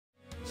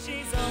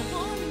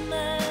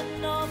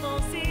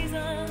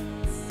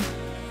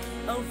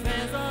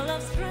vessel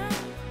of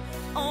strength,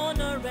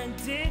 honor and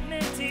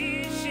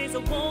dignity. She's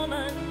a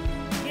woman,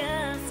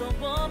 yes, a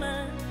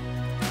woman,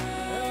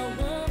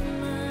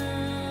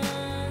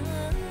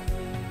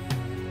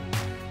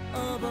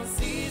 of all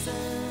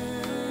seasons.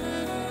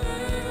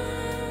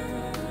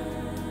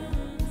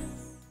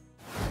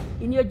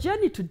 In your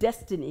journey to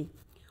destiny,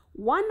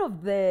 one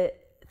of the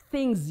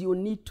things you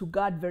need to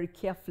guard very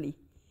carefully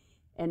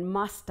and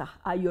master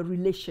are your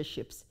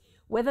relationships,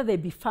 whether they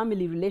be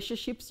family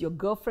relationships, your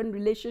girlfriend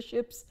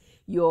relationships,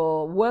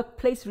 your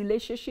workplace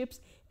relationships,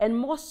 and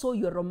more so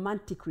your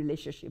romantic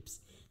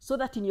relationships, so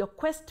that in your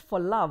quest for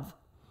love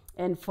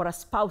and for a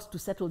spouse to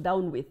settle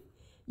down with,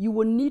 you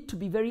will need to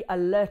be very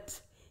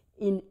alert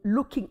in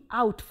looking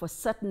out for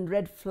certain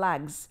red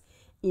flags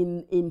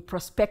in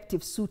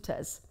prospective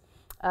suitors.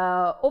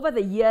 Over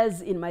the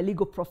years in my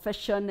legal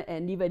profession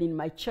and even in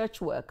my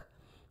church work,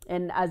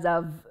 and as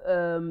I've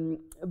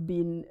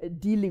been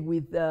dealing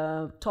with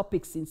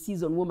topics in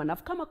Seasoned Woman,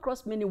 I've come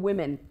across many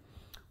women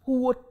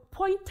who would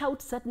point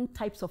out certain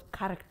types of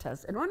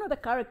characters. And one of the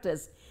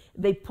characters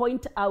they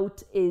point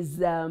out is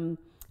a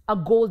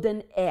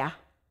golden heir.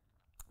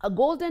 A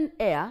golden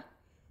heir,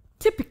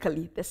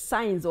 typically the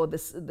signs or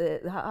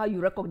how you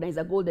recognize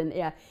a golden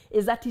heir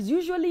is that he's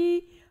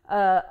usually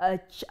a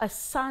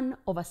son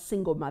of a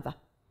single mother.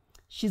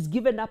 She's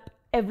given up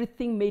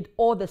everything, made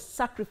all the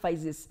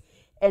sacrifices,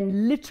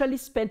 and literally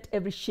spent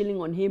every shilling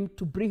on him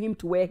to bring him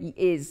to where he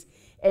is.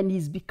 And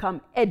he's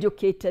become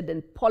educated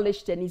and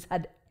polished, and he's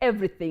had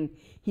everything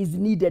he's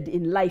needed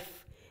in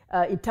life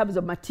in terms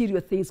of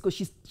material things,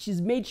 because she's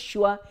made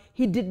sure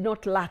he did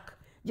not lack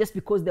just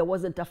because there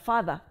wasn't a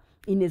father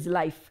in his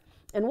life.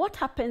 And what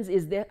happens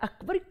is there a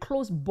very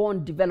close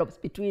bond develops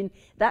between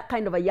that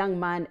kind of a young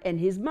man and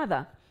his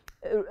mother,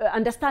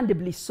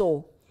 understandably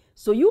so.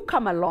 So you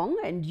come along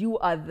and you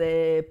are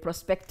the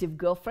prospective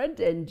girlfriend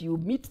and you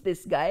meet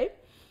this guy,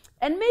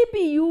 and maybe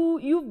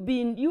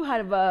you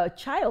have a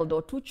child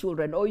or two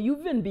children, or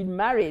you've even been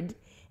married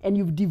and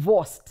you've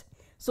divorced.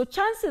 So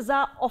chances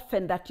are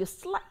often that you're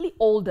slightly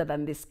older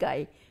than this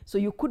guy. So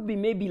you could be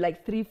maybe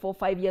like 3, 4,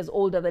 5 years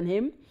older than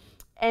him.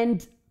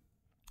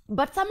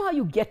 But somehow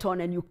you get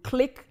on and you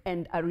click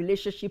and a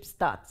relationship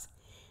starts.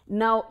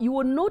 Now you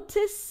will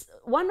notice,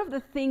 one of the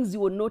things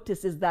you will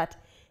notice is that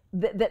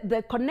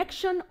the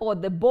connection or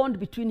the bond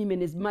between him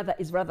and his mother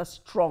is rather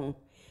strong.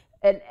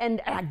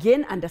 And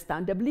again,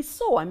 understandably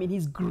so. I mean,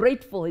 he's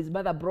grateful his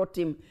mother brought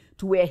him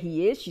to where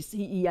he is.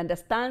 He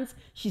understands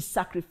she's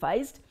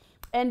sacrificed.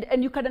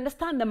 And you can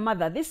understand the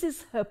mother. This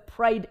is her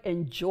pride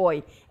and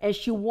joy. And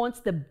she wants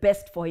the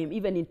best for him,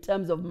 even in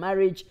terms of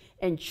marriage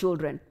and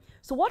children.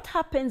 So what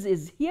happens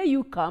is, here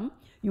you come,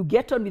 you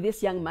get on with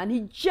this young man.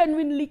 He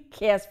genuinely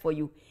cares for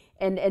you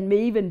and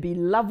may even be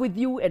in love with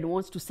you and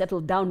wants to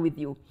settle down with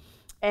you.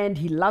 And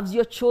he loves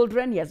your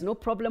children. He has no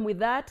problem with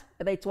that,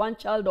 whether it's one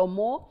child or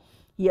more.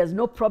 He has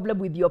no problem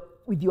with your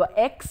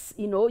ex,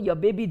 your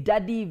baby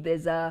daddy. If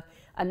there's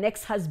an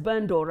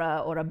ex-husband or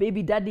a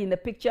baby daddy in the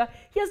picture,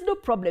 he has no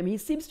problem. He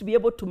seems to be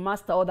able to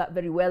master all that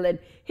very well, and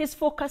his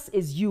focus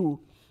is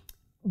you.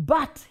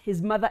 But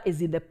his mother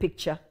is in the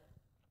picture.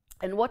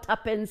 And what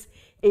happens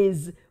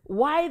is,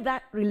 why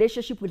that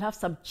relationship will have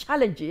some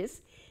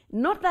challenges,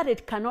 not that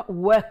it cannot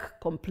work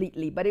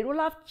completely, but it will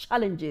have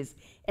challenges,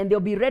 and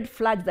there'll be red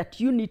flags that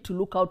you need to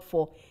look out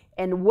for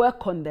and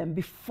work on them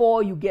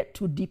before you get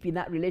too deep in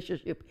that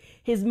relationship.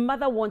 His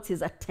mother wants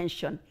his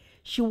attention.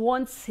 She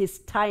wants his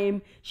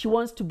time. She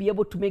wants to be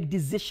able to make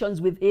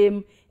decisions with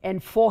him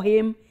and for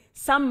him.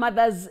 Some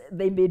mothers,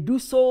 they may do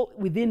so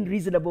within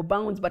reasonable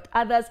bounds, but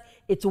others,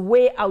 it's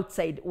way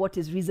outside what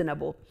is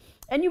reasonable.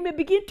 And you may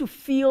begin to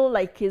feel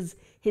like his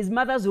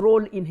mother's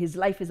role in his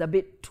life is a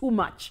bit too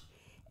much,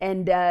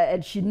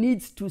 and she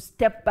needs to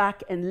step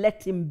back and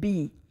let him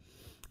be.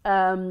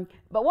 But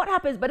what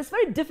happens, but it's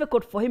very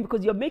difficult for him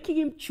because you're making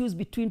him choose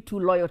between two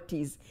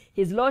loyalties,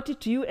 his loyalty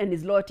to you and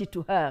his loyalty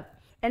to her.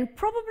 And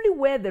probably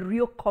where the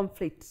real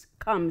conflict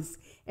comes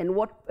and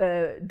what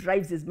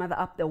drives his mother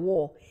up the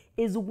wall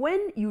is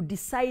when you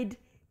decide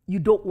you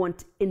don't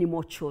want any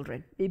more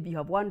children. Maybe you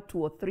have 1, 2,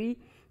 or 3,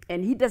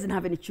 and he doesn't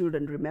have any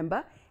children,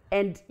 remember?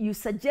 And you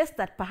suggest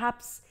that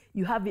perhaps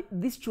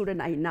these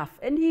children are enough.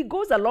 And he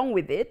goes along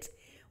with it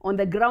on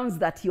the grounds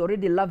that he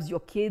already loves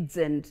your kids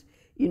and,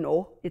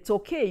 it's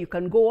okay, you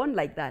can go on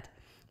like that.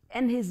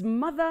 And his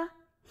mother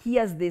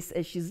hears this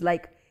and she's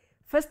like,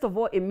 first of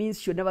all, it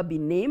means she'll never be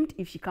named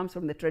if she comes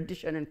from the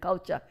tradition and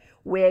culture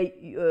where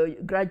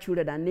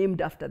grandchildren are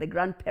named after the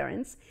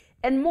grandparents.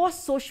 And more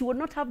so, she will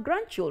not have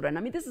grandchildren. I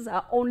mean, this is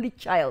her only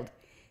child.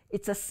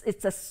 It's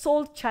a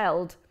sole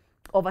child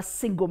of a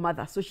single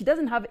mother. So she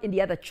doesn't have any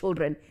other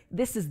children.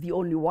 This is the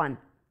only one.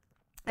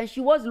 And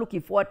she was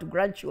looking forward to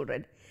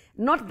grandchildren.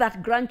 Not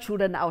that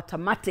grandchildren are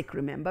automatic,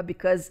 remember,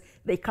 because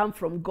they come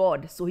from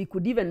God. So he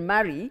could even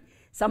marry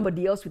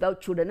somebody else without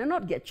children and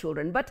not get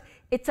children. But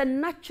it's a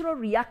natural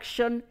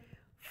reaction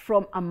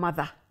from a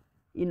mother.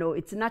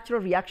 It's a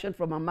natural reaction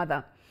from a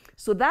mother.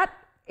 So that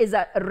is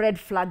a red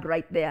flag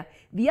right there.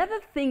 The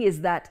other thing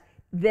is that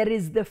there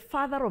is the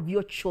father of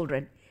your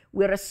children.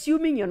 we're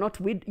assuming you're not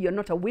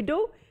a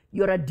widow,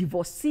 you're a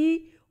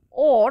divorcee,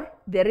 or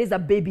there is a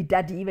baby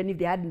daddy, even if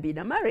there hadn't been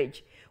a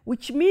marriage,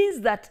 which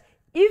means that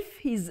if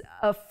he's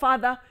a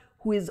father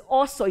who is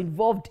also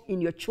involved in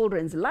your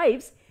children's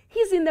lives,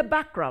 he's in the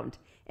background.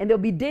 And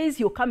there'll be days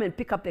he'll come and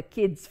pick up the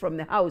kids from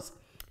the house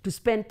to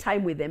spend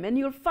time with them. And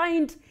you'll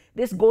find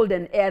this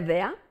golden heir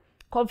there.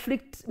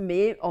 Conflict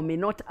may or may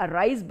not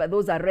arise, but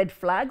those are red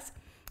flags.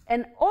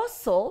 And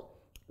also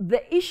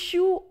the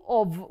issue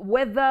of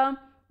whether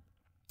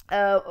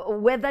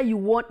you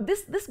want,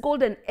 this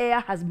golden heir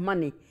has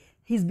money.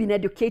 He's been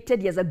educated,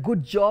 he has a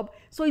good job,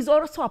 so he's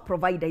also a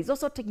provider. He's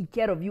also taking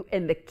care of you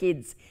and the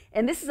kids.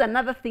 And this is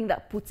another thing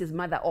that puts his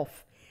mother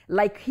off.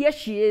 Like here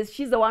she is,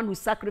 she's the one who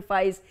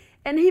sacrificed,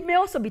 and he may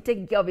also be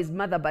taking care of his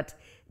mother, but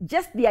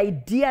just the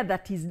idea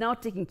that he's now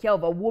taking care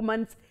of a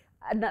woman's,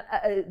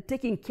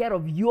 taking care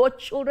of your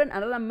children,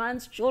 another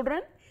man's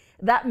children,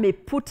 that may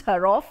put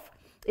her off.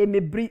 It may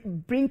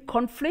bring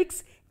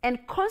conflicts,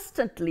 and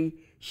constantly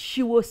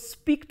she will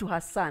speak to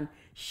her son.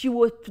 She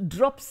will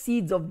drop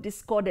seeds of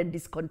discord and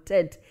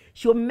discontent.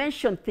 She will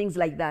mention things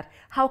like that.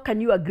 How can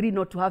you agree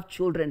not to have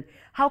children?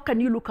 How can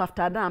you look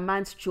after another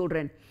man's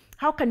children?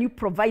 How can you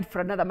provide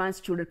for another man's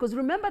children? Because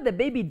remember, the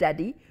baby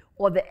daddy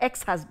or the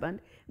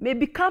ex-husband may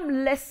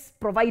become less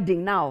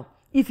providing now,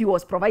 if he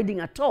was providing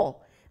at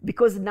all,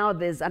 because now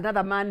there's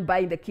another man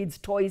buying the kids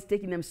toys,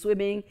 taking them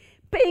swimming,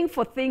 paying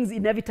for things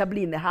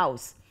inevitably in the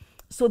house.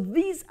 So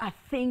these are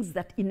things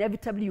that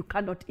inevitably you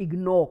cannot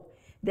ignore.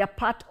 They are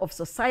part of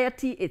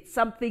society. It's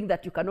something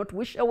that you cannot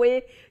wish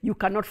away. You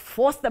cannot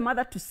force the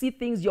mother to see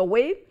things your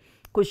way,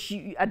 because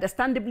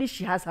understandably,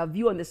 she has her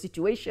view on the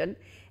situation.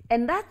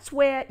 And that's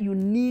where you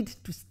need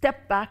to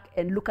step back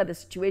and look at the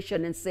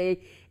situation and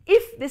say,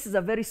 if this is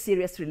a very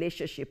serious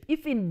relationship,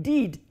 if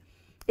indeed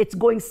it's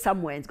going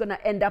somewhere, it's going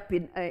to end up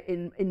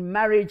in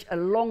marriage, a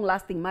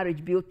long-lasting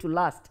marriage built to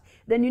last,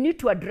 then you need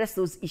to address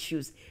those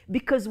issues.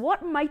 Because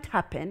what might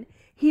happen,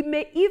 he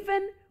may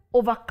even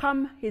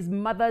overcome his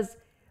mother's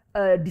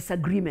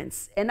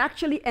disagreements and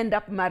actually end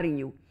up marrying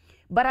you.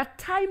 But a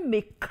time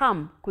may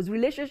come, because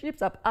relationships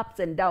have ups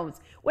and downs,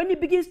 when he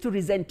begins to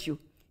resent you.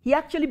 He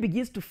actually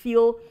begins to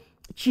feel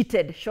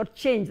cheated,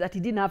 shortchanged, that he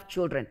didn't have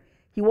children.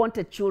 He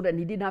wanted children,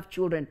 he didn't have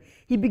children.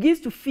 He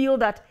begins to feel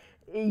that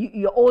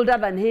you're older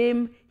than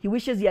him. He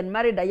wishes he had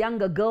married a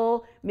younger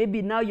girl.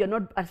 Maybe now you're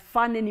not as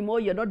fun anymore.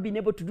 You're not being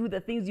able to do the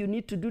things you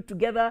need to do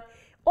together.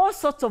 All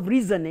sorts of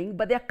reasoning,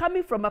 but they're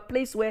coming from a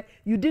place where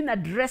you didn't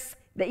address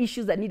the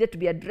issues that needed to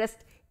be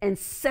addressed and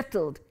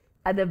settled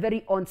at the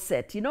very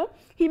onset, you know?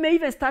 He may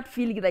even start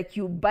feeling like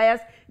you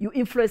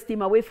influenced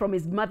him away from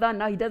his mother.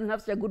 Now he doesn't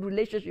have such a good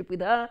relationship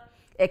with her,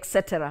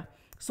 etc.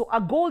 So a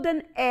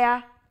golden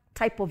heir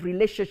type of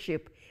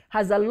relationship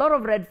has a lot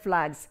of red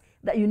flags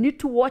that you need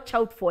to watch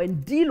out for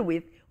and deal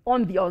with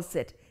on the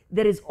onset.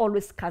 There is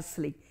always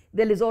counseling.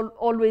 There is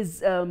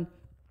always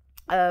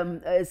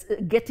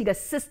getting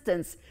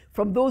assistance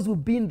from those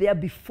who've been there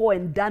before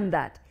and done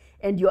that.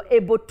 And you're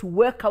able to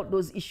work out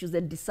those issues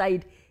and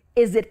decide,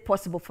 is it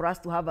possible for us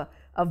to have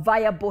a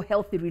viable,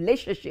 healthy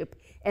relationship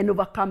and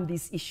overcome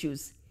these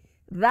issues?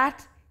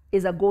 That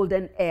is a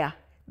golden heir,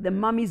 the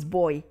mommy's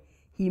boy.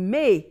 He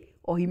may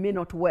or he may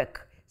not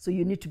work, so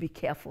you need to be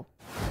careful.